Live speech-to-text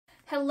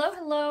Hello,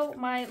 hello,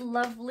 my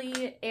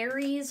lovely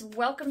Aries.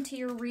 Welcome to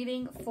your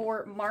reading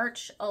for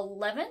March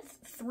 11th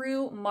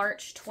through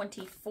March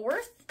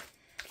 24th.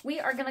 We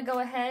are going to go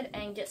ahead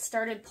and get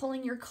started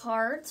pulling your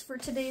cards for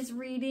today's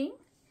reading.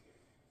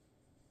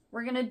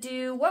 We're going to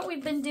do what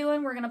we've been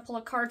doing. We're going to pull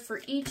a card for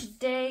each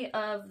day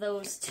of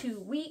those 2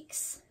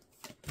 weeks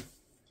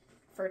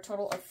for a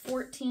total of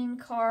 14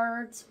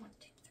 cards. 1,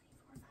 2, 3,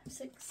 4, 5,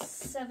 6,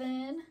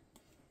 7,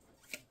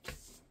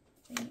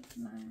 8,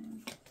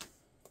 9...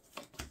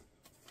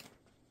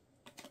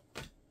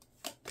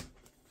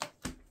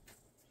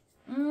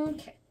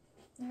 Okay,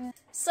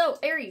 so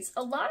Aries,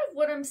 a lot of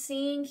what I'm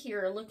seeing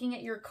here, looking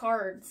at your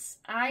cards,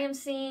 I am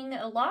seeing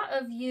a lot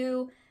of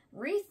you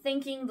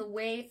rethinking the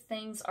way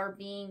things are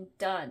being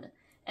done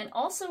and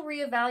also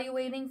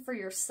reevaluating for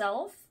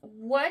yourself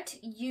what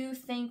you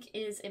think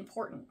is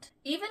important.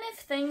 Even if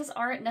things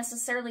aren't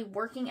necessarily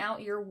working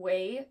out your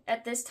way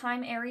at this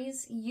time,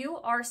 Aries, you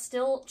are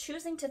still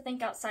choosing to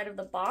think outside of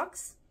the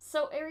box.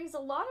 So Aries, a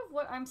lot of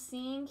what I'm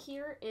seeing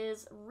here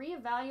is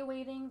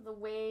reevaluating the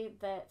way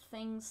that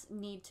things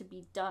need to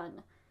be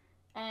done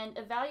and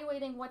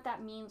evaluating what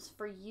that means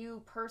for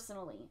you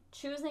personally.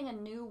 Choosing a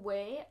new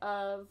way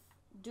of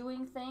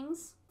doing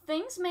things.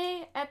 Things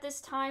may, at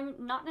this time,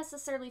 not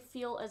necessarily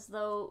feel as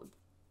though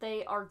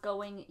they are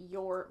going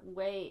your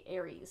way,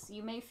 Aries.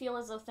 You may feel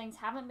as though things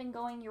haven't been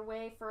going your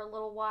way for a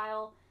little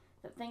while,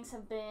 that things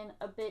have been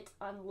a bit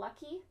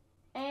unlucky.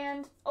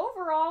 And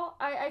overall,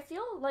 I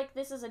feel like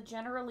this is a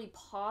generally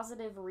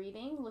positive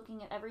reading,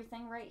 looking at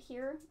everything right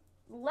here.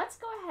 Let's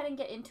go ahead and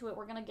get into it.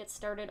 We're going to get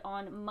started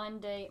on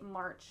Monday,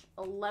 March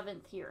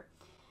 11th here.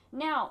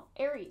 Now,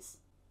 Aries,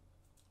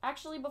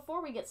 actually,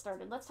 before we get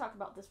started, let's talk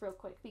about this real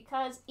quick,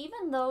 because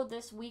even though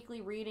this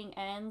weekly reading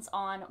ends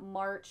on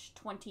March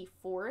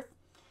 24th,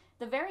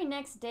 the very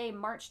next day,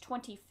 March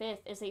 25th,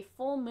 is a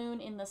full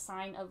moon in the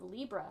sign of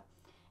Libra.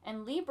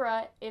 And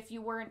Libra, if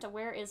you weren't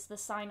aware, is the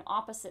sign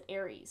opposite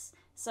Aries.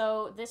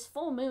 So this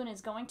full moon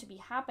is going to be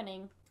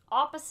happening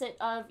opposite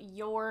of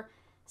your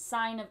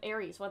sign of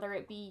Aries, whether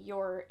it be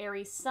your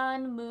Aries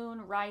sun,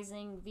 moon,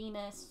 rising,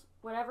 Venus,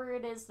 whatever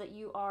it is that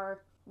you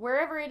are,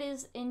 wherever it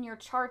is in your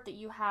chart that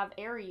you have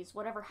Aries,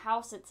 whatever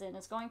house it's in,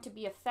 is going to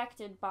be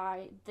affected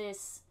by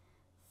this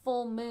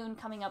full moon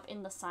coming up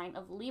in the sign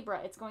of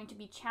Libra. It's going to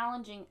be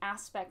challenging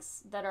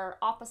aspects that are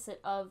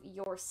opposite of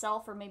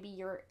yourself or maybe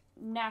your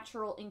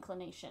natural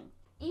inclination.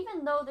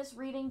 Even though this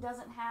reading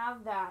doesn't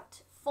have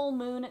that full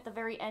moon at the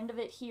very end of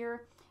it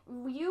here,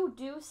 you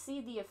do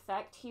see the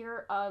effect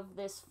here of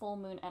this full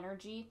moon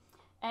energy.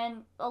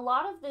 And a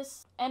lot of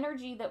this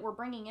energy that we're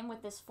bringing in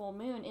with this full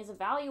moon is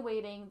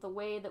evaluating the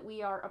way that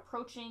we are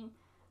approaching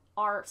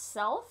our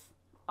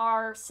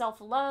self-love,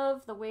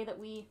 the way that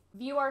we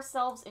view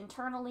ourselves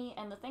internally,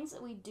 and the things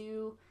that we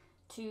do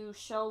to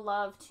show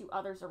love to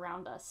others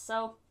around us.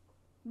 So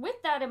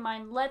with that in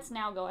mind, let's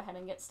now go ahead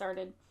and get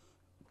started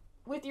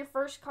with your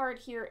first card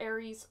here,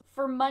 Aries,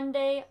 for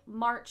Monday,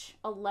 March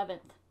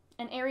 11th.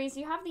 And Aries,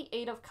 you have the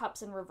 8 of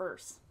Cups in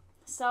reverse.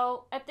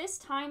 So at this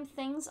time,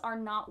 things are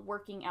not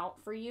working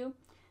out for you.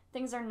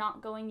 Things are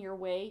not going your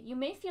way. You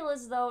may feel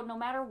as though no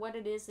matter what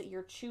it is that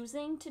you're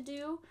choosing to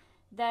do,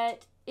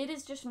 that it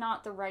is just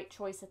not the right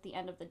choice at the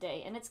end of the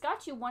day. And it's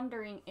got you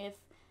wondering if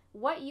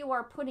what you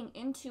are putting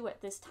into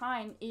at this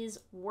time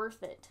is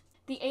worth it.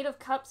 The 8 of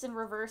Cups in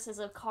reverse is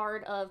a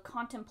card of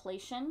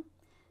contemplation,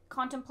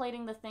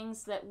 contemplating the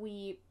things that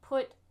we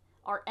put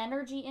our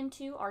energy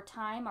into, our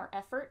time, our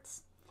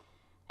efforts,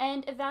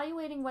 and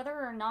evaluating whether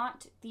or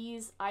not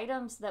these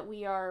items that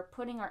we are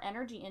putting our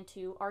energy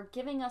into are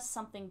giving us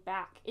something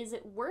back. Is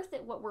it worth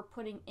it what we're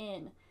putting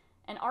in?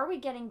 And are we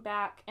getting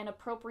back an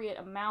appropriate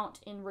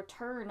amount in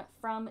return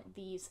from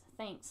these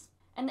things?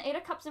 And the 8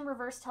 of Cups in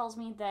reverse tells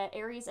me that,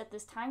 Aries, at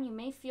this time, you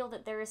may feel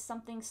that there is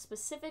something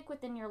specific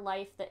within your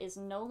life that is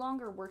no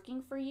longer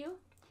working for you.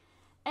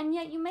 And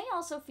yet you may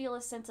also feel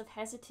a sense of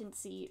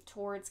hesitancy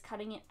towards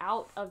cutting it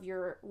out of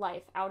your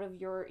life, out of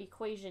your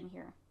equation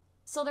here.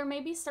 So there may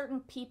be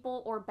certain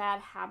people or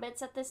bad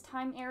habits at this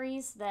time,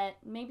 Aries, that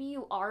maybe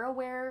you are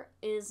aware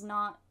is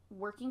not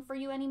working for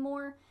you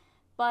anymore,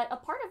 but a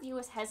part of you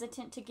is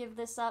hesitant to give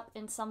this up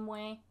in some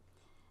way.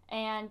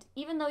 And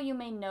even though you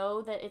may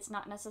know that it's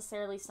not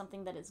necessarily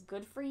something that is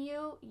good for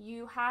you,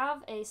 you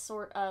have a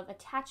sort of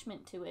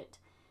attachment to it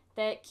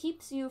that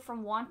keeps you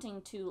from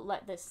wanting to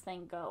let this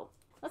thing go.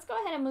 Let's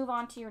go ahead and move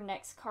on to your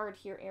next card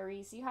here,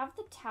 Aries. You have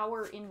the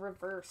Tower in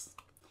reverse.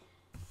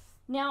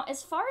 Now,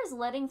 as far as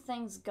letting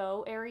things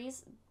go,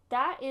 Aries,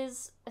 that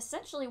is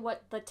essentially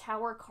what the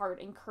Tower card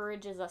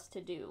encourages us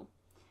to do.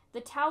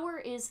 The Tower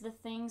is the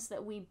things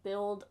that we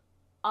build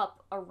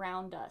up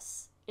around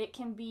us. It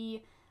can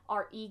be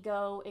our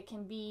ego, it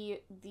can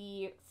be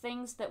the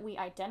things that we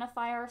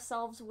identify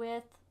ourselves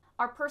with,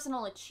 our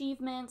personal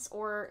achievements,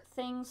 or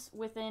things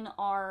within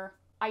our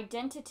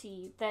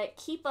identity that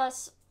keep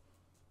us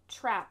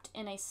trapped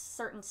in a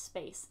certain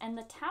space. And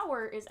the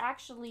Tower is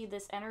actually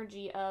this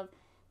energy of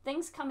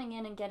things coming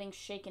in and getting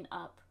shaken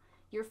up.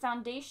 Your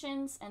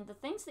foundations and the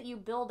things that you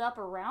build up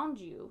around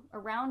you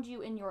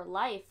in your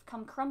life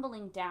come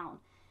crumbling down.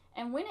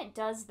 And when it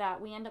does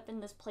that, we end up in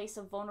this place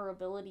of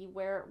vulnerability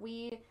where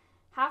we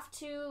have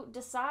to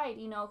decide,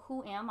 you know,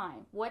 who am I?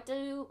 What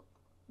do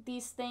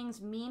these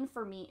things mean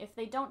for me? If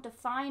they don't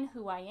define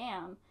who I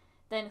am,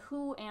 then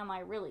who am I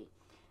really?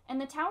 And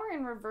the Tower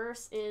in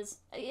reverse is,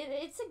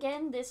 it's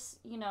again this,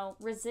 you know,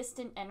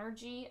 resistant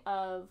energy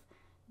of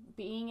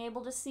being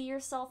able to see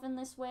yourself in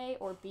this way,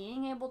 or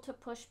being able to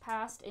push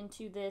past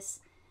into this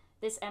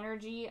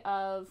energy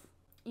of,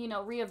 you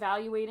know,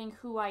 reevaluating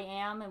who I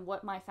am and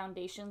what my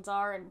foundations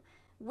are, and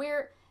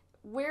where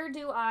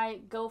do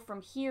I go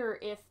from here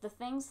if the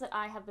things that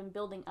I have been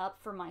building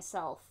up for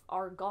myself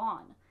are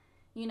gone?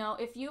 You know,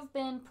 if you've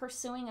been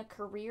pursuing a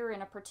career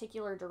in a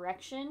particular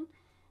direction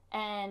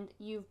and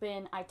you've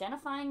been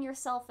identifying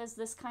yourself as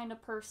this kind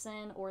of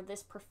person or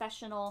this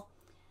professional,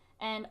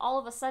 and all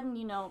of a sudden,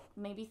 you know,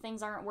 maybe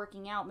things aren't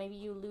working out, maybe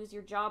you lose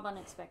your job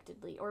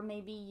unexpectedly, or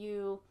maybe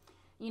you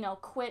know,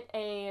 quit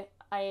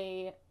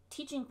a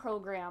teaching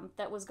program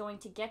that was going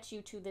to get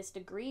you to this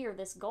degree or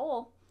this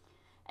goal,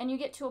 and you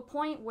get to a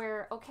point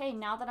where, okay,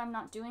 now that I'm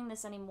not doing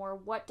this anymore,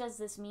 what does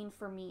this mean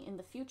for me in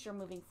the future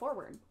moving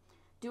forward?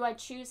 Do I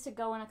choose to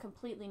go in a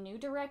completely new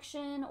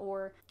direction,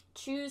 or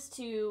choose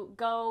to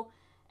go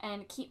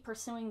and keep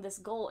pursuing this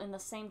goal in the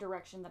same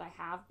direction that I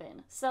have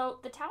been? So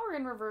the Tower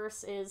in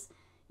reverse is,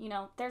 you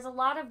know, there's a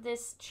lot of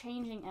this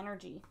changing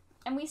energy.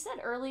 And we said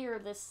earlier,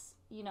 this,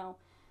 you know,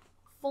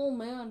 full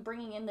moon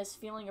bringing in this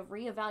feeling of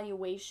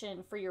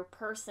reevaluation for your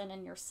person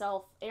and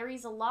yourself.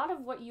 Aries, a lot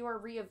of what you are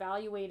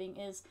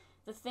reevaluating is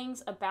the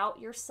things about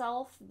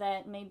yourself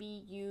that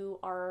maybe you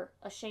are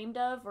ashamed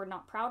of or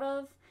not proud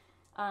of,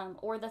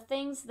 or the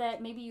things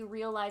that maybe you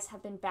realize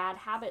have been bad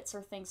habits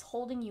or things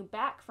holding you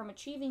back from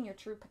achieving your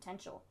true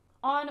potential.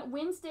 On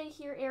Wednesday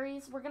here,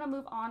 Aries, we're going to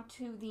move on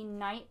to the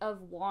Knight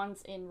of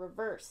Wands in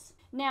reverse.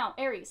 Now,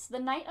 Aries, the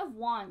Knight of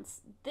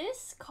Wands,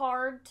 this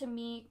card to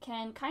me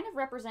can kind of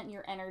represent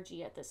your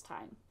energy at this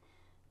time.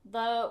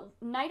 The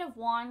Knight of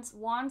Wands,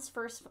 wands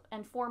first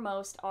and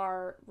foremost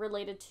are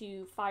related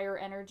to fire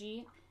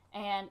energy,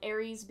 and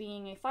Aries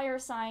being a fire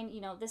sign,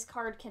 you know, this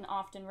card can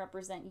often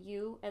represent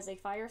you as a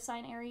fire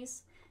sign,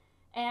 Aries.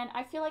 And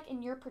I feel like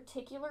in your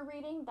particular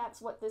reading,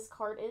 that's what this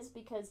card is,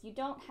 because you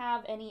don't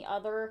have any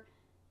other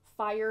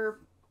fire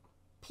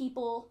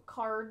people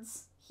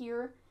cards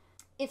here,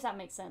 if that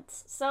makes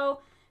sense.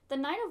 So the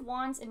Knight of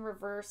Wands in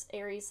reverse,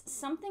 Aries,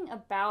 something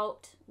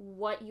about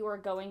what you are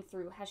going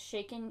through has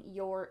shaken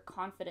your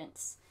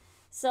confidence.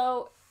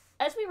 So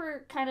as we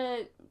were kind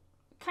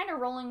of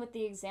rolling with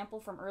the example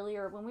from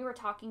earlier, when we were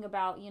talking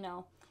about, you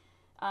know,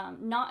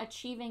 not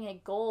achieving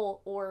a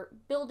goal or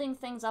building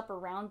things up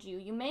around you,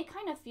 you may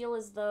kind of feel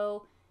as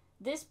though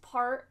this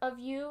part of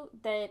you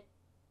that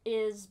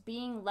is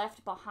being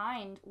left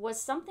behind was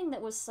something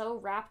that was so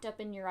wrapped up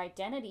in your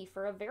identity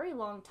for a very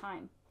long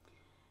time.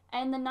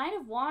 And the Knight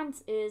of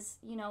Wands is,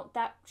 you know,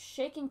 that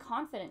shaken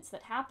confidence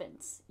that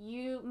happens.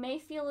 You may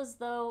feel as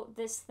though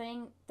this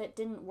thing that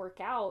didn't work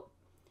out,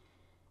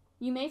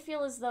 you may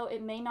feel as though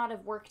it may not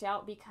have worked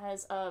out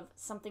because of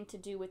something to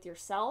do with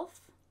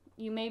yourself.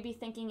 You may be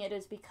thinking it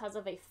is because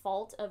of a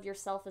fault of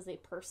yourself as a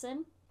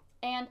person.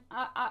 And,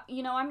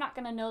 you know, I'm not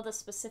going to know the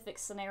specific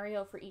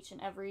scenario for each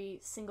and every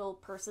single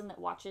person that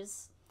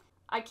watches.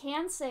 I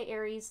can say,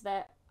 Aries,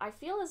 that I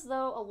feel as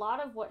though a lot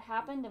of what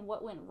happened and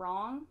what went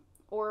wrong,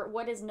 or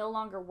what is no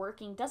longer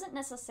working, doesn't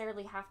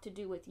necessarily have to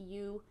do with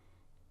you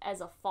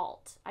as a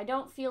fault. I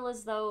don't feel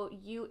as though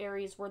you,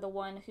 Aries, were the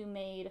one who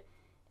made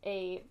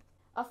a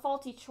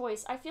faulty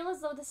choice. I feel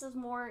as though this is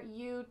more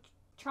you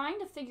trying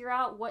to figure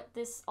out what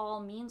this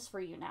all means for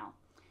you now.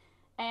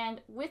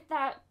 And with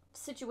that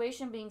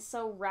situation being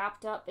so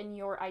wrapped up in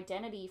your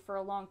identity for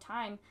a long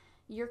time,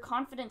 your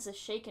confidence is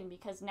shaken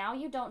because now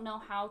you don't know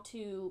how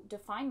to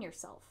define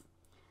yourself.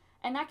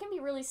 And that can be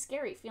really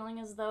scary, feeling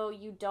as though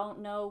you don't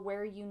know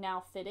where you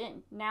now fit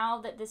in. Now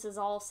that this is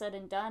all said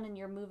and done and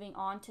you're moving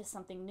on to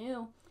something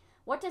new,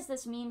 what does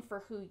this mean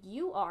for who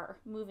you are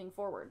moving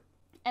forward?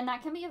 And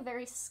that can be a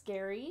very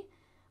scary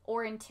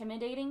or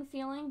intimidating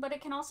feeling, but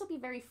it can also be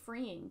very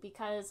freeing,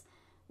 because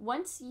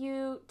once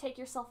you take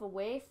yourself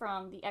away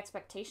from the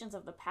expectations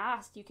of the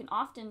past, you can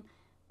often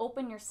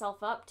open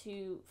yourself up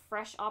to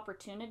fresh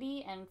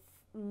opportunity and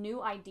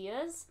new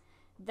ideas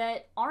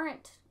that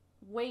aren't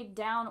weighed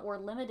down or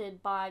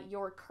limited by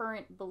your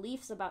current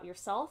beliefs about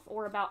yourself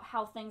or about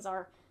how things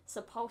are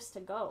supposed to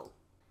go.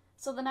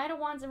 So the Knight of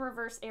Wands in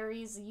reverse,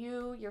 Aries,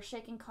 your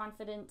shaking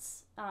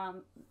confidence,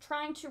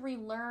 trying to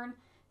relearn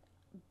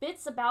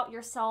bits about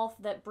yourself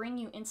that bring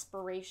you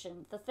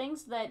inspiration, the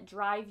things that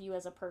drive you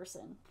as a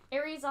person.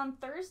 Aries, on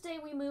Thursday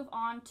we move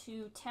on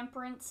to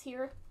Temperance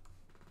here.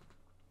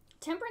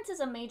 Temperance is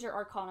a major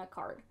arcana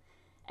card,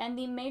 and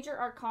the major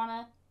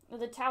arcana,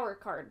 the Tower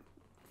card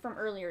from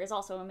earlier, is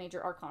also a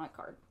major arcana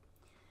card.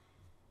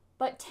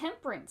 But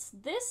Temperance,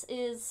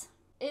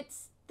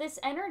 it's this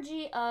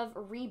energy of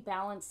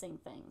rebalancing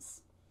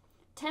things.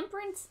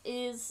 Temperance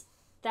is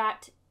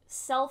that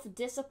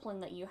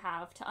self-discipline that you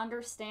have to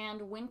understand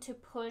when to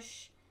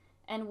push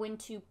and when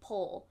to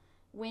pull,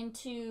 when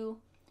to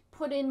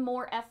put in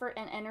more effort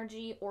and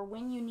energy or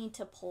when you need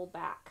to pull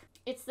back.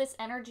 It's this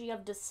energy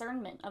of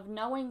discernment, of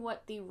knowing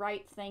what the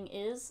right thing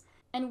is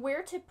and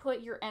where to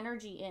put your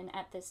energy in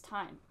at this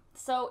time.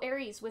 So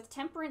Aries, with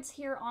Temperance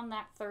here on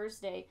that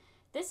Thursday,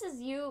 this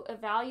is you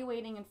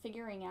evaluating and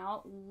figuring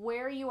out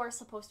where you are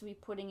supposed to be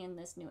putting in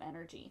this new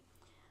energy.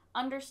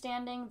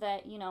 Understanding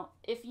that, you know,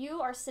 if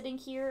you are sitting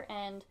here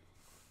and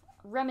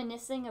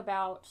reminiscing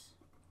about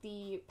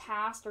the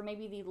past or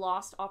maybe the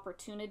lost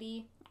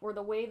opportunity or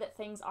the way that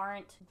things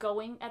aren't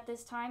going at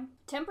this time,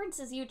 Temperance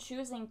is you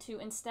choosing to,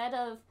 instead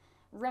of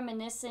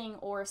reminiscing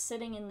or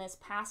sitting in this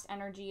past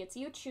energy, it's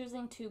you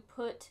choosing to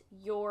put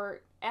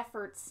your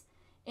efforts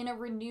in a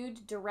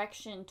renewed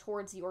direction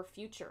towards your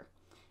future.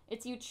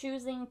 It's you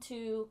choosing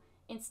to,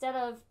 instead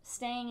of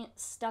staying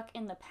stuck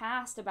in the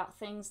past about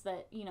things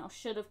that, you know,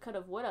 should have, could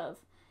have, would have,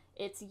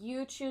 it's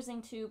you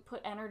choosing to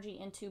put energy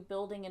into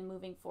building and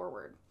moving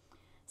forward.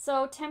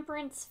 So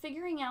Temperance,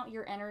 figuring out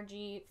your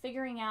energy,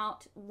 figuring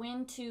out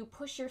when to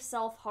push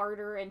yourself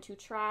harder and to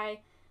try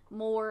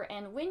more,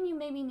 and when you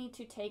maybe need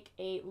to take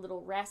a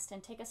little rest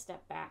and take a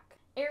step back.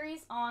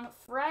 Aries, on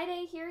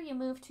Friday here, you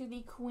move to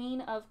the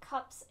Queen of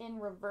Cups in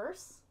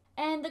reverse.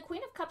 And the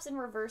Queen of Cups in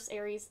reverse,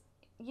 Aries,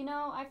 you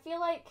know, I feel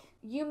like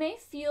you may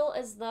feel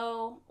as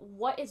though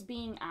what is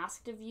being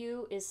asked of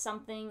you is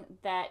something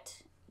that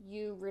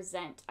you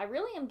resent. I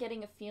really am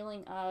getting a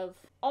feeling of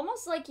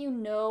almost like you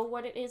know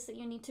what it is that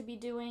you need to be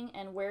doing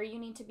and where you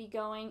need to be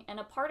going, and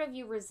a part of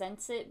you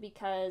resents it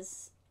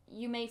because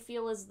you may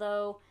feel as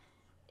though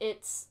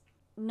it's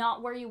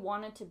not where you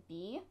want it to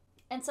be.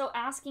 And so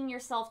asking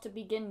yourself to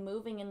begin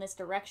moving in this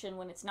direction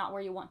when it's not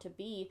where you want to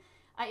be,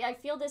 I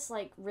feel this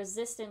like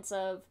resistance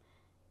of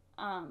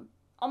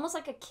almost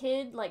like a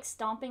kid like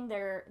stomping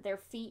their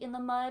feet in the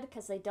mud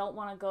because they don't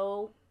want to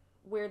go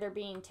where they're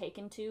being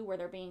taken to, where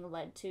they're being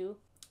led to.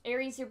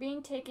 Aries, you're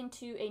being taken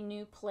to a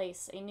new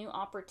place, a new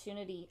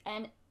opportunity,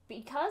 and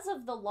because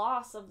of the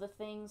loss of the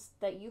things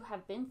that you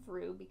have been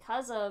through,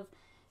 because of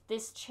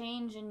this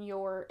change in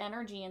your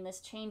energy and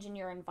this change in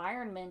your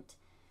environment,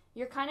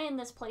 you're kind of in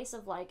this place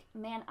of like,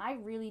 man, I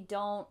really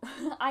don't,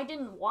 I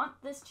didn't want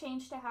this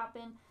change to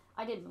happen.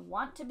 I didn't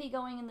want to be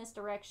going in this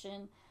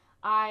direction.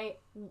 I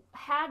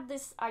had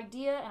this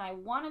idea and I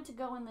wanted to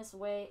go in this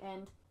way,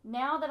 and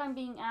now that I'm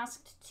being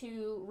asked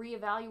to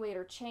reevaluate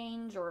or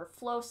change or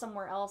flow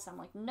somewhere else, I'm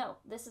like, no,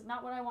 this is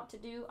not what I want to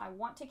do. I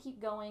want to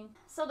keep going.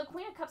 So the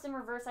Queen of Cups in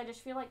reverse, I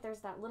just feel like there's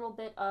that little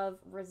bit of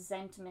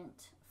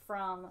resentment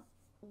from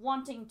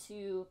wanting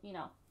to, you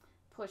know,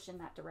 push in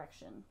that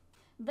direction.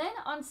 Then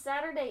on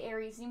Saturday,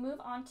 Aries, you move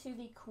on to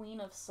the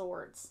Queen of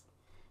Swords.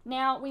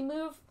 Now we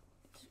move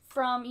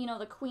from, you know,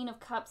 the Queen of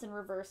Cups in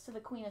reverse to the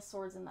Queen of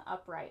Swords in the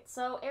upright.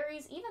 So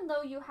Aries, even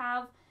though you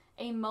have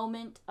a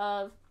moment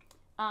of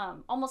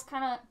almost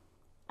kind of,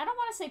 I don't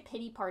want to say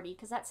pity party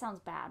because that sounds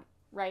bad,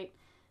 right?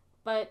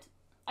 But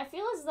I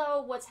feel as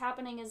though what's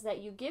happening is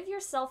that you give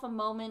yourself a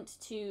moment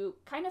to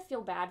kind of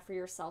feel bad for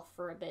yourself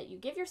for a bit. You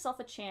give yourself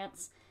a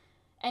chance,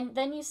 and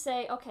then you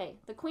say, okay,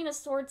 the Queen of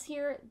Swords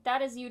here,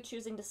 that is you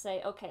choosing to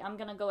say, okay, I'm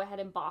going to go ahead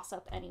and boss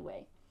up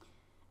anyway.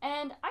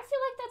 And I feel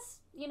like that's,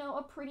 you know,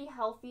 a pretty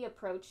healthy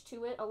approach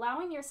to it,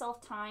 allowing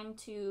yourself time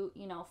to,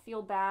 you know,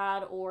 feel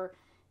bad or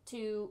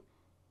to,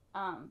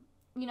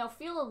 you know,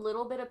 feel a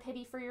little bit of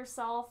pity for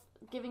yourself,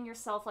 giving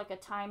yourself like a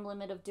time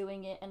limit of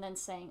doing it, and then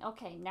saying,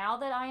 okay, now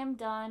that I am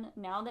done,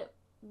 now that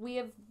we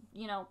have,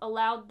 you know,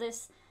 allowed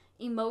this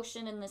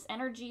emotion and this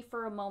energy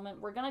for a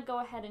moment, we're going to go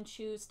ahead and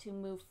choose to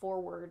move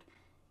forward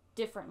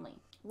differently.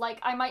 Like,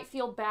 I might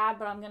feel bad,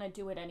 but I'm going to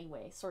do it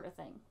anyway, sort of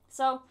thing.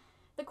 So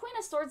the Queen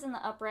of Swords in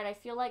the upright, I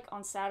feel like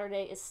on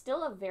Saturday is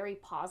still a very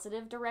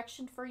positive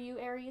direction for you,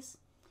 Aries.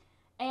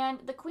 And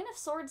the Queen of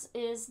Swords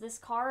is this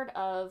card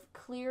of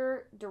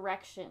clear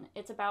direction.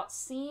 It's about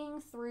seeing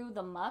through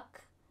the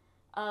muck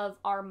of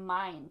our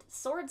mind.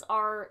 Swords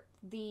are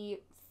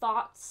the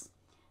thoughts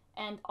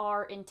and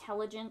our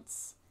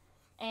intelligence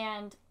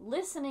and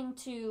listening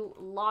to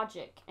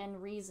logic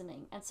and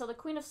reasoning. And so the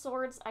Queen of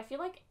Swords, I feel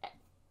like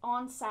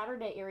on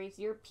Saturday, Aries,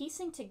 you're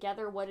piecing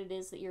together what it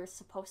is that you're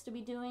supposed to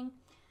be doing.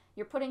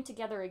 You're putting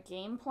together a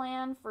game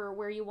plan for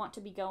where you want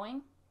to be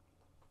going.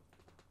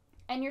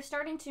 And you're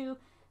starting to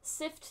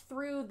sift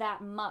through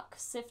that muck,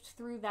 sift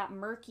through that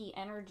murky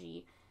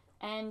energy,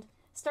 and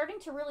starting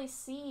to really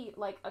see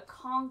like a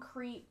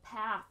concrete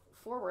path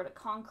forward, a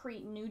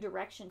concrete new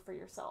direction for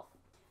yourself.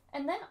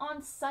 And then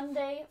on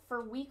Sunday,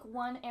 for week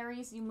 1,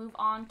 Aries, you move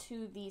on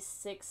to the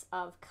 6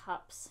 of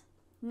Cups.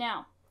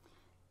 Now,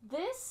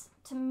 this,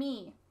 to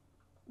me,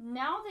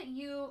 now that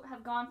you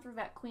have gone through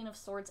that Queen of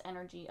Swords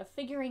energy of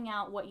figuring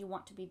out what you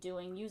want to be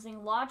doing,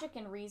 using logic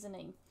and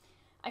reasoning,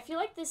 I feel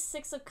like this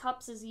 6 of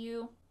Cups is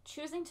you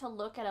choosing to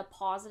look at a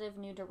positive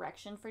new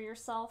direction for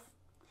yourself.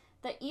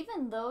 That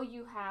even though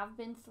you have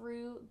been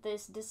through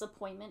this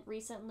disappointment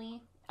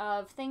recently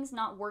of things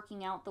not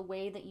working out the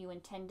way that you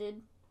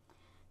intended,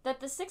 that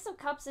the 6 of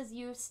Cups is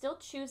you still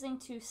choosing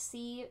to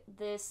see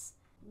this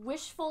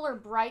wishful or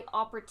bright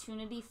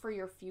opportunity for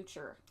your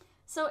future.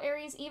 So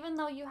Aries, even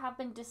though you have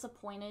been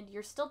disappointed,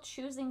 you're still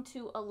choosing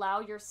to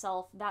allow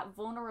yourself that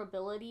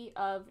vulnerability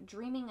of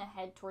dreaming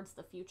ahead towards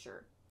the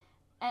future.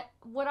 And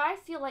what I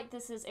feel like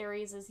this is,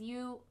 Aries, is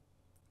you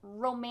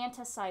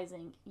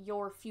romanticizing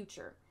your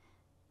future.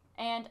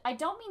 And I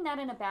don't mean that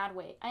in a bad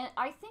way.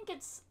 I think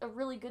it's a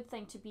really good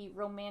thing to be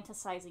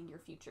romanticizing your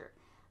future.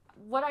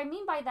 What I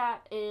mean by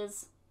that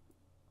is,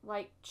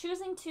 like,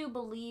 choosing to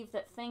believe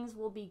that things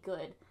will be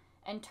good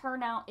and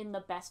turn out in the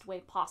best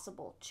way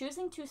possible.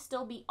 Choosing to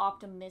still be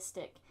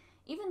optimistic.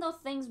 Even though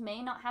things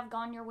may not have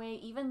gone your way,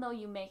 even though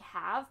you may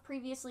have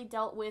previously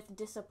dealt with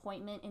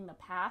disappointment in the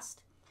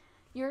past,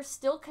 you're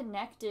still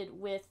connected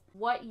with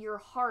what your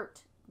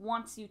heart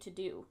wants you to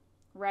do,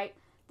 right?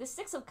 The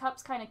Six of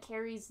Cups kind of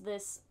carries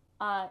this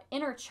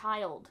inner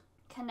child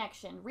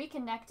connection,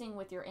 reconnecting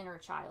with your inner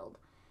child.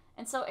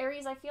 And so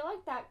Aries, I feel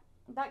like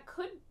that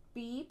could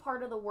be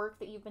part of the work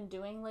that you've been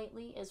doing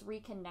lately, is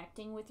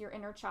reconnecting with your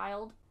inner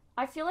child.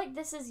 I feel like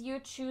this is you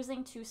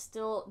choosing to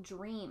still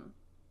dream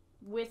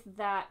with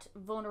that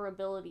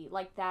vulnerability,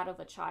 like that of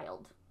a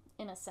child,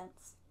 in a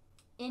sense.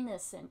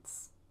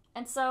 Innocence.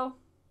 And so,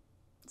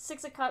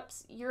 Six of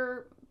Cups,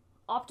 you're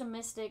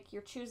optimistic,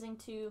 you're choosing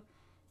to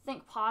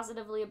think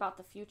positively about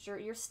the future,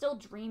 you're still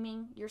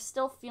dreaming, you're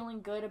still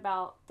feeling good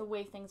about the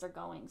way things are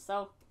going.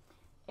 So,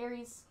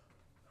 Aries,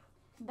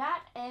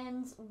 that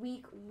ends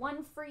week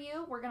 1 for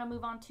you. We're going to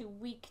move on to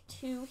week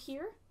 2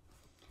 here.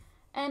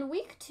 And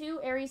week 2,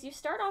 Aries, you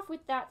start off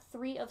with that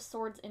Three of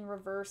Swords in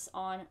reverse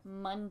on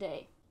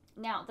Monday.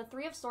 Now, the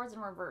Three of Swords in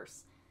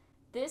reverse,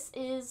 this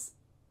is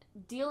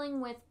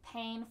dealing with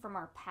pain from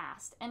our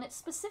past, and it's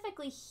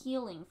specifically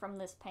healing from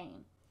this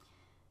pain.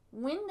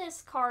 When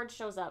this card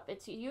shows up,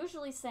 it's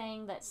usually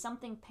saying that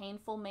something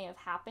painful may have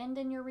happened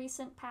in your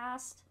recent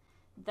past,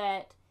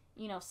 that,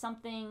 you know,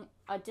 something,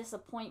 a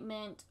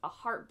disappointment, a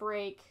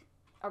heartbreak,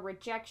 a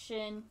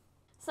rejection.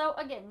 So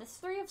again, this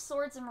Three of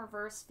Swords in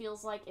reverse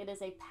feels like it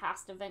is a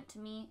past event to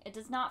me. It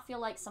does not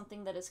feel like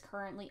something that is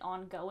currently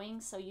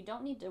ongoing, so you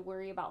don't need to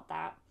worry about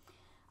that.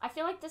 I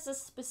feel like this is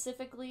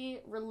specifically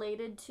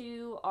related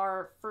to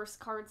our first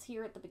cards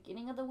here at the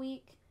beginning of the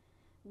week,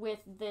 with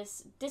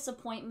this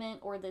disappointment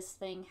or this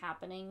thing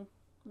happening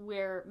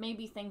where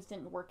maybe things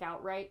didn't work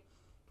out right.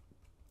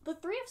 The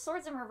Three of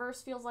Swords in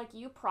reverse feels like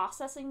you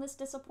processing this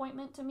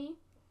disappointment to me.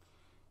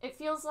 It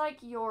feels like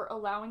you're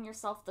allowing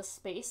yourself the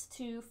space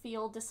to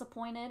feel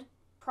disappointed,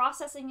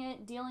 processing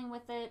it, dealing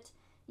with it.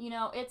 You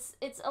know, it's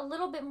a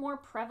little bit more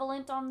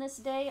prevalent on this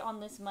day, on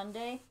this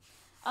Monday.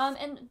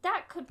 And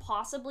that could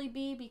possibly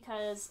be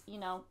because, you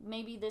know,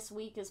 maybe this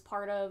week is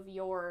part of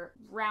your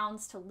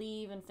rounds to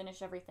leave and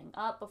finish everything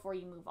up before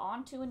you move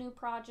on to a new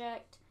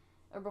project,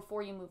 or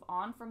before you move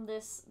on from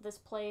this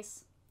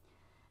place.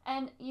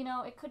 And, you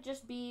know, it could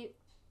just be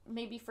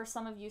maybe for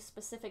some of you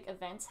specific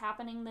events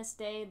happening this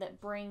day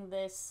that bring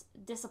this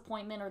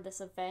disappointment or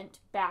this event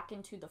back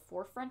into the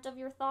forefront of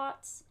your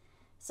thoughts.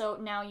 So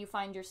now you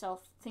find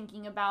yourself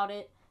thinking about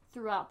it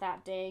throughout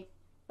that day.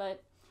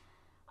 But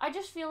I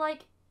just feel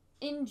like,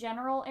 in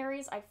general,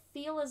 Aries, I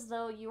feel as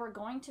though you are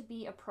going to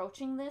be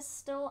approaching this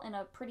still in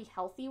a pretty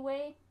healthy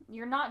way.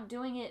 You're not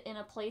doing it in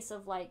a place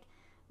of, like,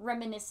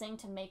 reminiscing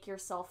to make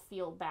yourself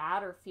feel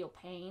bad or feel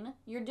pain.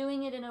 You're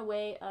doing it in a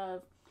way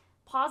of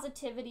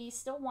positivity,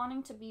 still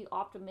wanting to be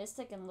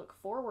optimistic and look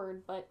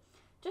forward, but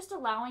just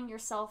allowing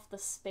yourself the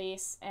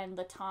space and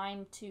the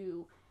time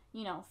to,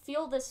 you know,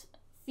 feel this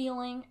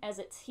feeling as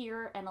it's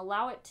here and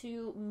allow it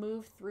to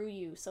move through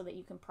you so that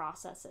you can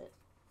process it.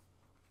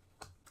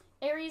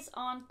 Aries,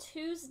 on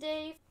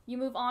Tuesday, you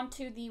move on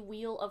to the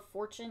Wheel of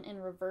Fortune in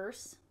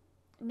reverse.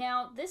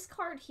 Now, this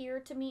card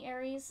here to me,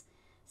 Aries,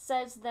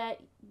 says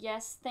that,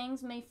 yes,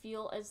 things may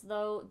feel as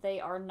though they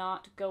are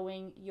not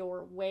going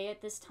your way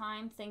at this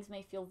time. Things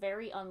may feel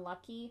very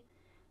unlucky,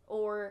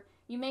 or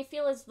you may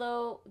feel as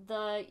though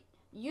the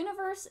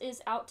universe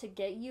is out to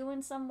get you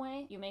in some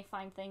way. You may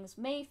find things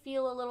may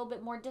feel a little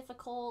bit more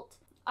difficult.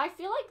 I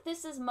feel like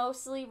this is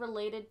mostly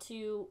related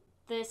to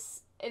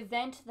this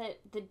event that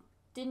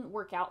didn't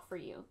work out for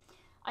you.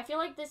 I feel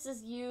like this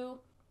is you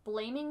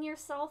blaming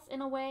yourself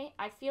in a way.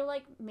 I feel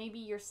like maybe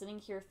you're sitting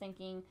here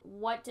thinking,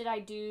 what did I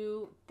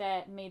do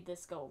that made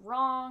this go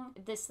wrong?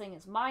 This thing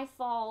is my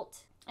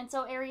fault. And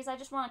so, Aries, I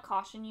just want to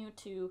caution you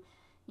to,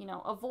 you know,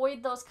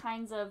 avoid those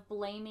kinds of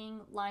blaming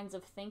lines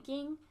of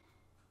thinking,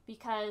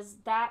 because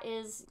that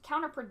is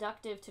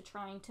counterproductive to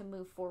trying to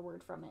move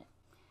forward from it.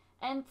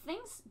 And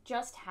things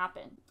just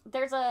happen.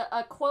 There's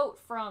a quote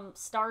from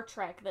Star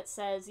Trek that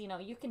says, you know,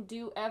 you can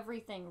do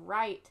everything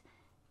right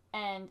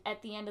and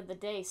at the end of the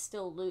day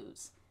still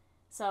lose.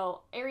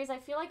 So, Aries, I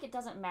feel like it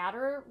doesn't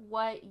matter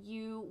what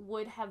you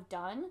would have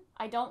done.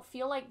 I don't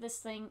feel like this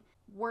thing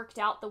worked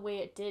out the way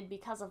it did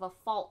because of a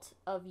fault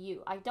of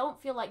you. I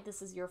don't feel like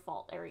this is your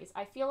fault, Aries.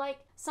 I feel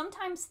like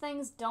sometimes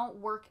things don't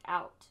work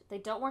out. They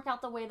don't work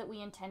out the way that we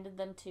intended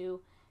them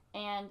to.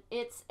 And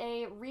it's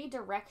a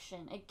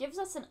redirection. It gives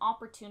us an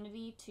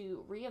opportunity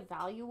to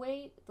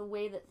reevaluate the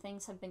way that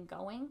things have been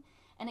going.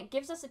 And it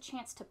gives us a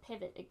chance to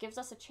pivot. It gives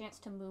us a chance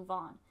to move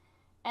on.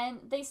 And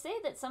they say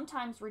that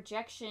sometimes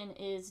rejection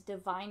is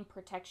divine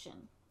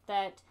protection,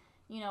 that,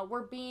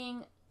 we're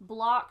being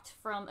blocked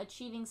from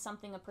achieving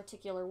something a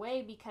particular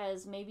way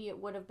because maybe it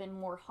would have been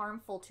more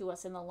harmful to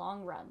us in the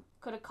long run.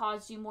 Could have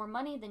caused you more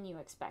money than you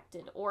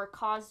expected, or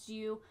caused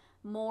you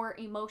more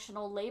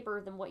emotional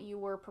labor than what you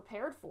were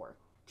prepared for.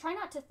 Try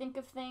not to think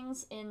of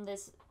things in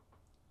this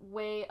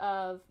way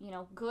of,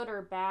 good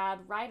or bad,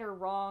 right or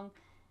wrong,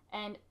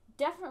 and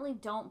definitely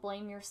don't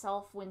blame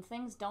yourself when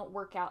things don't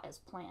work out as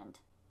planned,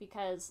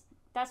 because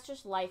that's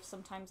just life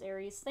sometimes,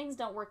 Aries. Things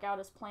don't work out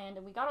as planned,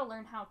 and we got to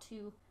learn how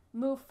to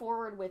move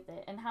forward with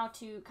it and how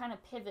to kind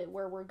of pivot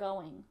where we're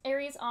going.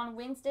 Aries, on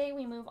Wednesday,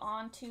 we move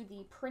on to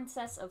the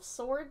Princess of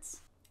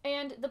Swords.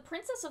 And the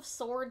Princess of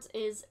Swords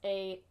is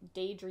a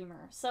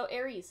daydreamer. So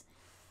Aries,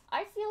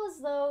 I feel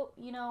as though,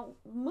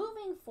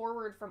 moving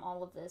forward from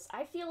all of this,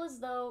 I feel as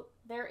though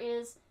there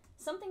is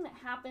something that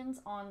happens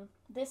on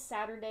this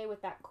Saturday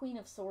with that Queen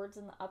of Swords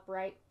in the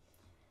upright.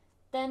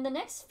 Then the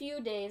next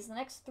few days, the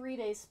next 3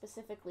 days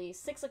specifically,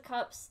 6 of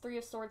Cups, 3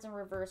 of Swords in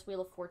reverse,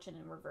 Wheel of Fortune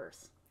in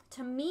reverse.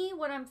 To me,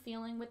 what I'm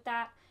feeling with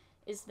that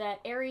is that,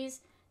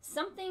 Aries,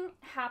 something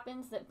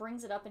happens that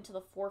brings it up into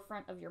the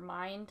forefront of your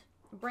mind,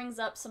 brings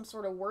up some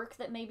sort of work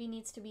that maybe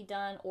needs to be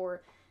done,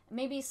 or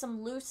maybe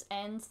some loose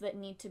ends that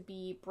need to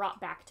be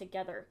brought back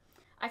together.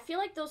 I feel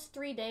like those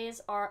 3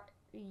 days are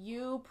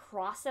you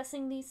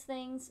processing these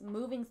things,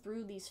 moving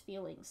through these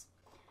feelings.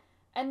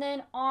 And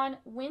then on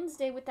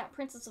Wednesday with that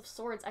Princess of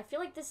Swords, I feel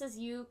like this is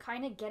you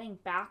kind of getting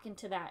back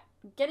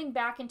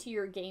into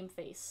your game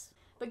face.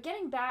 But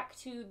getting back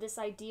to this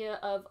idea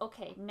of,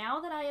 okay, now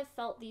that I have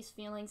felt these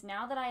feelings,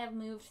 now that I have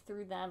moved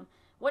through them,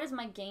 what is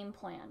my game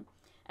plan?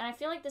 And I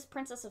feel like this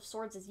Princess of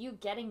Swords is you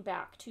getting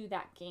back to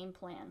that game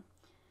plan.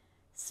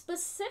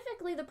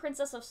 Specifically, the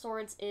Princess of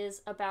Swords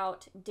is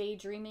about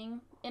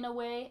daydreaming in a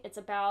way. It's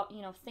about,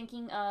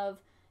 thinking of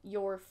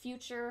your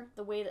future,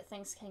 the way that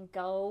things can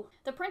go.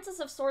 The Princess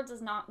of Swords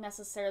is not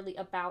necessarily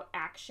about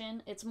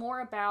action. It's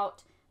more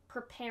about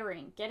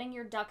preparing, getting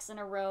your ducks in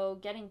a row,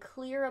 getting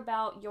clear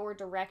about your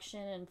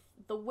direction and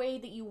the way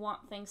that you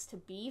want things to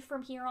be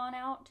from here on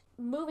out.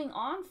 Moving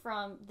on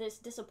from this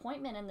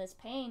disappointment and this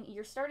pain,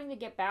 you're starting to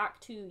get back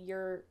to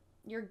your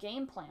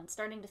game plan,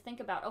 starting to think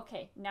about,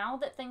 okay, now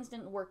that things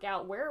didn't work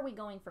out, where are we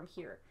going from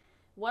here?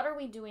 What are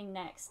we doing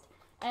next?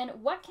 And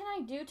what can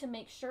I do to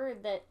make sure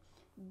that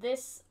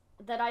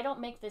I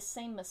don't make this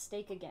same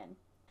mistake again?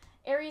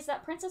 Aries,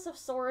 that Princess of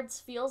Swords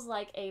feels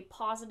like a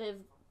positive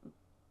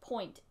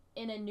point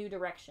in a new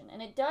direction.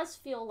 And it does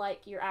feel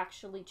like you're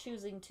actually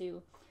choosing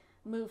to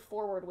move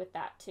forward with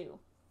that too.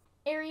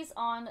 Aries,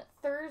 on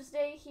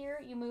Thursday here,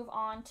 you move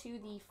on to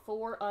the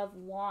Four of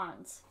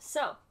Wands.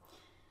 So,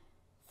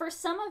 for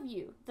some of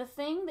you, the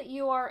thing that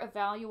you are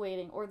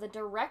evaluating or the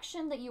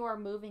direction that you are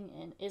moving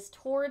in is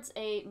towards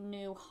a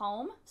new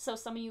home. So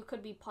some of you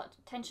could be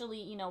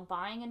potentially,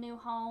 buying a new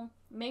home.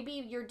 Maybe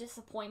your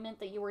disappointment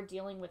that you were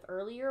dealing with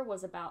earlier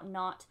was about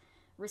not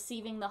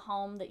receiving the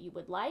home that you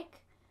would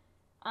like.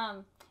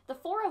 The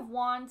Four of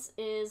Wands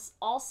is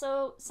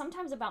also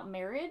sometimes about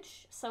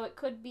marriage. So it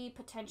could be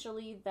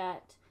potentially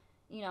that,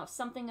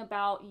 something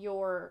about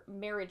your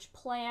marriage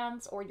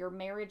plans or your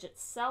marriage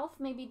itself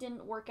maybe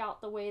didn't work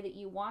out the way that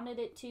you wanted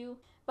it to.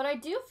 But I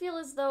do feel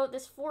as though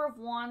this Four of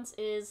Wands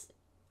is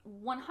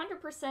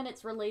 100%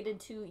 it's related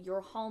to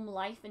your home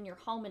life and your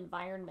home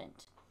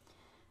environment.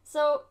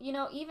 So,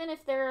 even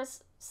if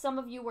there's some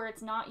of you where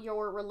it's not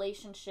your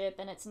relationship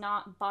and it's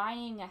not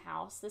buying a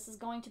house, this is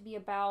going to be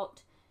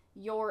about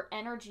your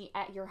energy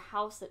at your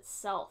house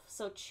itself.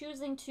 So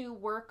choosing to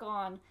work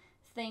on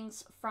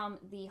things from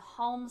the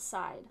home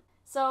side.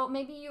 So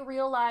maybe you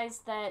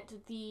realize that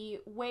the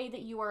way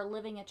that you are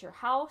living at your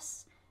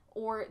house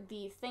or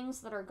the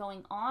things that are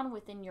going on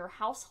within your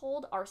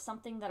household are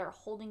something that are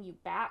holding you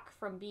back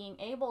from being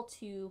able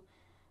to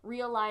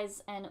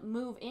realize and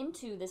move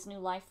into this new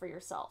life for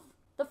yourself.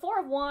 The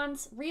Four of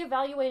Wands,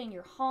 reevaluating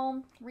your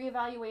home,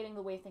 reevaluating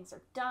the way things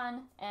are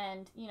done,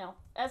 and,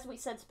 as we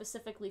said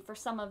specifically for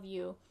some of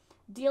you,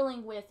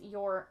 dealing with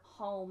your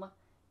home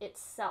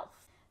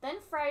itself. Then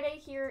Friday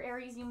here,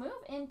 Aries, you move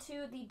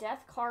into the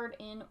Death card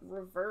in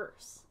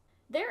reverse.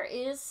 There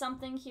is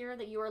something here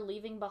that you are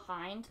leaving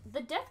behind.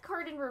 The Death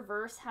card in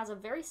reverse has a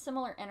very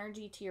similar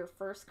energy to your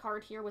first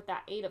card here with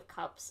that Eight of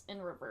Cups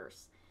in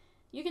reverse.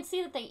 You can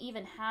see that they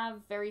even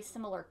have very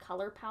similar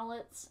color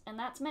palettes, and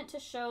that's meant to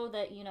show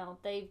that,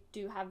 they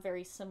do have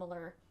very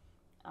similar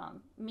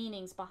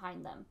meanings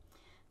behind them.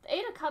 The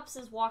Eight of Cups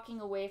is walking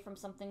away from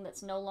something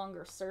that's no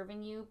longer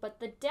serving you,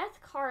 but the Death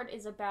card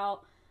is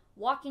about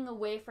walking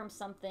away from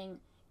something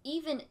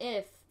even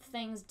if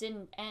things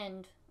didn't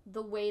end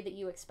the way that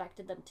you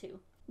expected them to.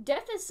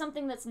 Death is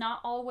something that's not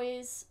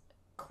always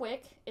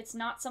quick. It's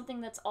not something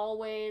that's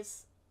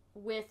always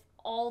with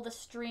all the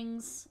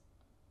strings,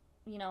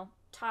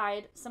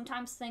 tied.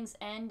 Sometimes things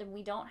end and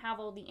we don't have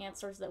all the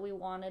answers that we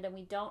wanted,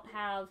 and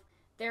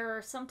there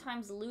are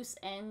sometimes loose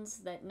ends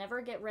that never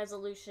get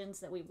resolutions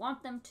that we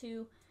want them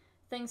to.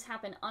 Things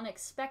happen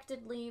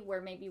unexpectedly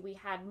where maybe we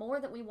had more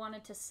that we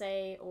wanted to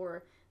say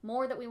or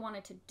more that we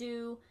wanted to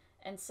do,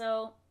 And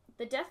so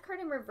the Death card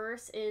in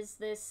reverse is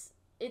this,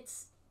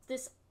 it's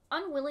this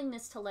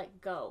unwillingness to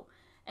let go.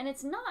 And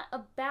it's not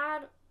a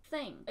bad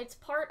thing. It's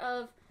part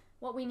of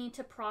what we need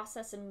to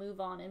process and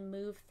move on and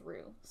move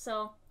through.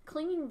 So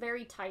clinging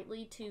very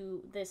tightly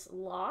to this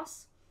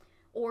loss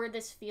or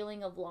this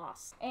feeling of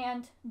loss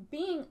and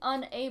being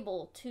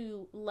unable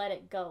to let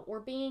it go or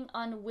being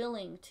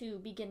unwilling to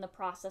begin the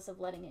process of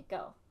letting it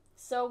go.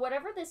 So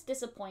whatever this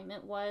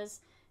disappointment was,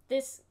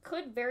 this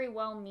could very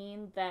well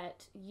mean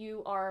that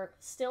you are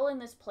still in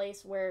this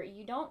place where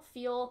you don't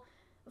feel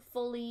as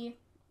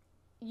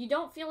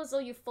though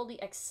you've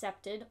fully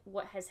accepted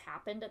what has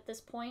happened at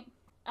this point.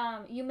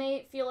 You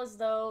may feel as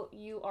though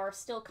you are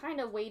still kind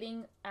of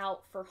waiting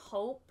out for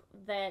hope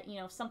that, you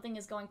know, something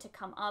is going to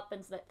come up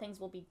and that things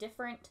will be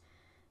different.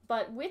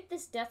 But with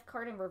this Death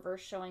card in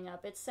reverse showing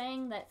up, it's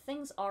saying that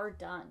things are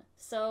done.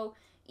 So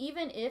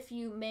even if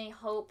you may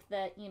hope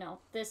that, you know,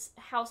 this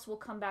house will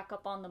come back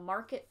up on the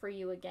market for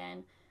you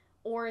again,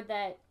 or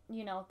that,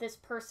 you know, this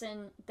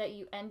person that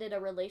you ended a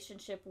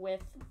relationship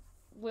with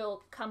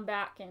will come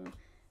back and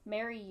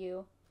marry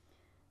you,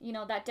 you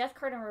know, that Death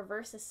card in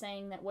reverse is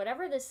saying that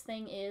whatever this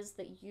thing is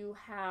that you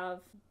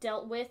have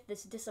dealt with,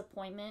 this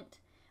disappointment,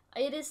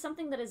 it is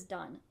something that is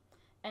done.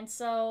 And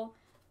so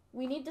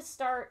we need to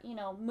start, you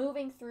know,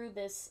 moving through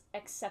this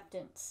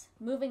acceptance,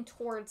 moving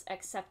towards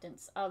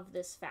acceptance of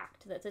this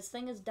fact that this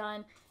thing is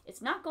done,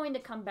 it's not going to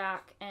come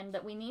back, and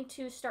that we need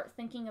to start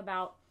thinking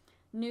about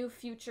new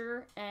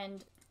future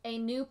and a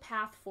new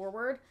path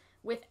forward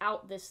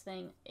without this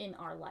thing in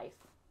our life.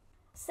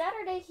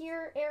 Saturday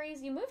here,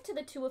 Aries, you move to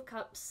the Two of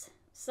Cups.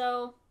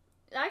 So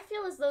I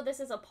feel as though this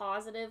is a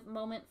positive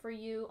moment for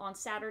you on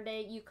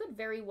Saturday. You could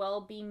very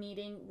well be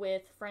meeting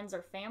with friends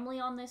or family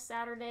on this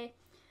Saturday.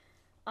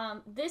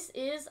 This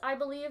is, I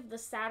believe, the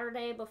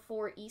Saturday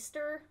before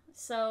Easter.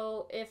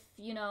 So if,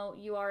 you know,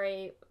 you are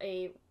a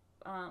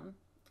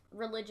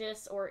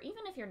religious, or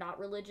even if you're not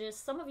religious,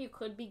 some of you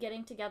could be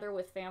getting together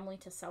with family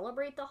to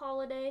celebrate the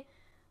holiday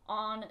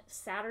on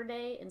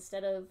Saturday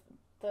instead of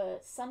the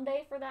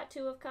Sunday for that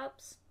Two of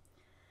Cups.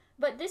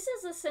 But this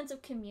is a sense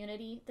of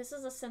community. This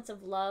is a sense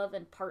of love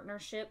and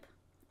partnership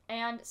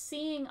and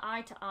seeing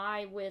eye to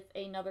eye with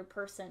another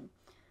person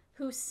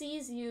who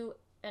sees you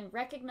and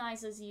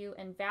recognizes you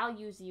and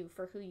values you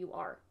for who you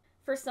are.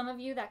 For some of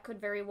you, that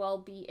could very well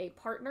be a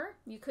partner.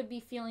 You could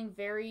be feeling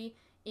very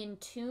in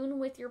tune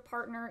with your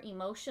partner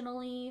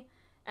emotionally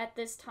at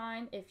this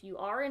time if you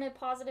are in a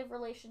positive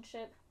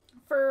relationship.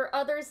 For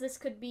others, this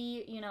could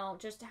be, you know,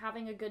 just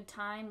having a good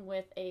time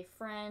with a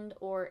friend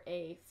or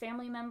a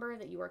family member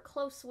that you are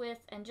close with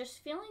and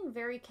just feeling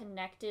very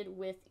connected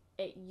with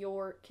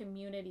your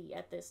community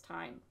at this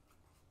time.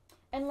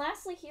 And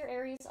lastly here,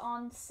 Aries,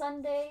 on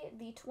Sunday,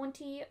 the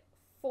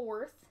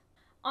 24th,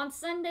 on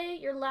Sunday,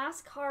 your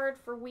last card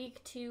for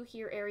week 2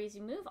 here, Aries,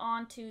 you move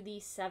on to the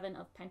Seven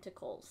of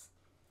Pentacles,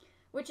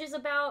 which is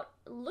about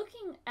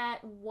looking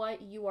at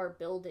what you are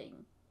building,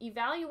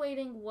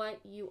 evaluating what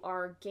you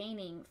are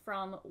gaining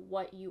from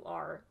what you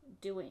are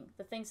doing,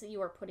 the things that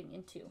you are putting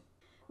into.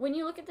 When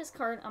you look at this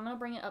card, I'm going to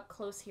bring it up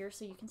close here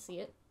so you can see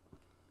it.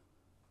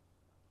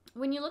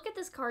 When you look at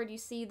this card, you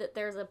see that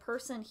there's a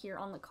person here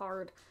on the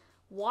card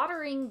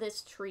watering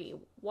this tree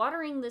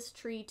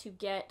to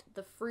get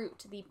the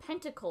fruit, the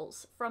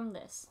pentacles from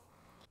this.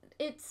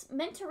 It's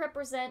meant to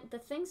represent the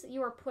things that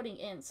you are putting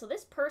in. So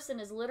this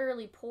person is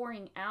literally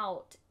pouring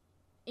out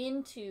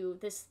into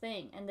this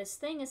thing, and this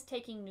thing is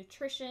taking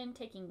nutrition,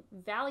 taking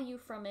value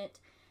from it,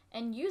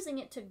 and using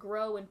it to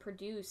grow and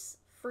produce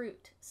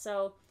fruit.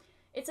 So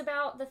it's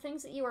about the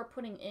things that you are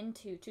putting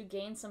into to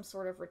gain some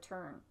sort of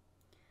return.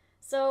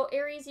 So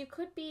Aries, you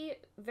could be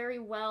very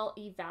well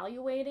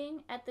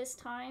evaluating at this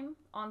time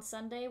on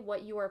Sunday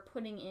what you are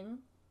putting in,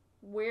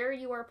 where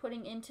you are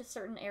putting into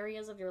certain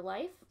areas of your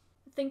life,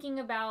 thinking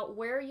about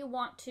where you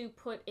want to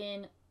put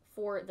in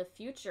for the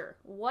future.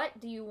 What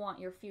do you want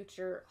your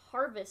future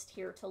harvest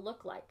here to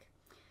look like?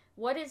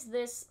 What is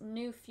this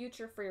new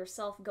future for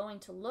yourself going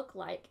to look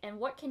like? And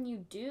what can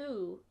you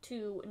do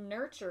to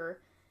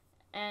nurture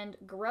and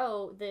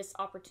grow this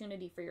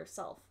opportunity for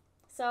yourself?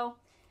 So,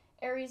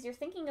 Aries, you're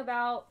thinking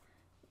about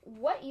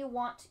what you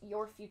want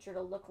your future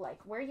to look like,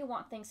 where you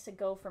want things to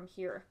go from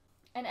here.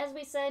 And as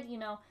we said, you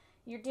know,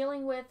 you're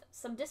dealing with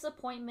some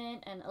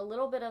disappointment and a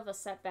little bit of a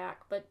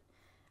setback, but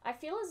I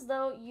feel as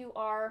though you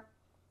are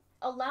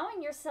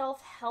allowing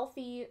yourself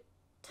healthy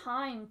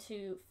time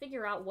to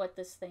figure out what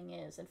this thing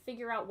is and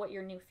figure out what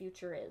your new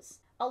future is.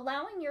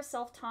 Allowing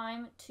yourself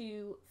time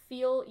to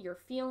feel your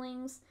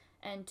feelings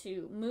and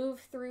to move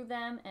through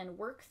them and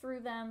work through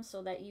them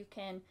so that you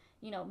can,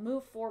 you know,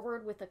 move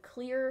forward with a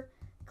clear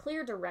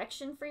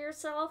direction for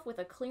yourself, with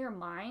a clear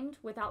mind,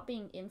 without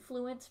being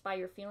influenced by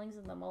your feelings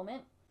in the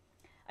moment.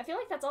 I feel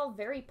like that's all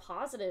very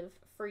positive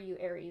for you,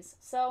 Aries.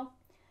 So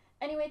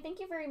anyway, thank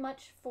you very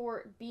much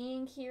for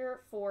being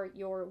here for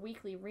your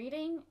weekly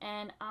reading,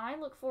 and I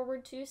look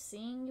forward to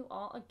seeing you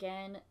all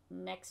again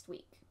next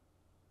week.